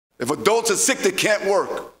If adults are sick, they can't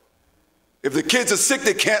work. If the kids are sick,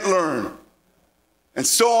 they can't learn. And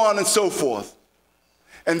so on and so forth.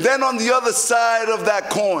 And then on the other side of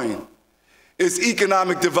that coin is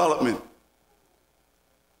economic development.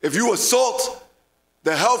 If you assault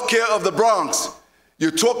the health care of the Bronx,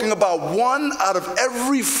 you're talking about 1 out of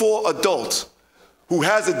every 4 adults who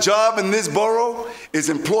has a job in this borough is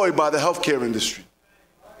employed by the healthcare industry.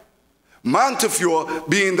 Montefiore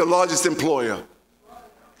being the largest employer.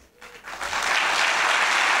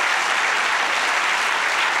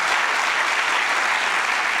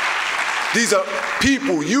 These are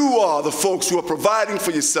people, you are the folks who are providing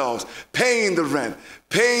for yourselves, paying the rent,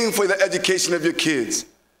 paying for the education of your kids,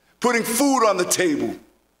 putting food on the table.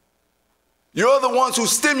 You're the ones who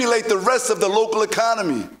stimulate the rest of the local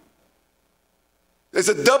economy. It's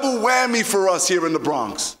a double whammy for us here in the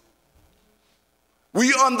Bronx.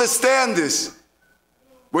 We understand this.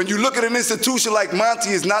 When you look at an institution like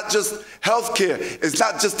Monty, it's not just healthcare, it's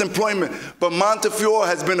not just employment, but Montefiore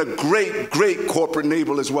has been a great, great corporate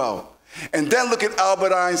neighbor as well. And then look at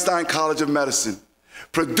Albert Einstein College of Medicine,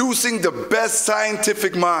 producing the best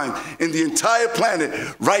scientific mind in the entire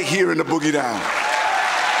planet right here in the Boogie Down.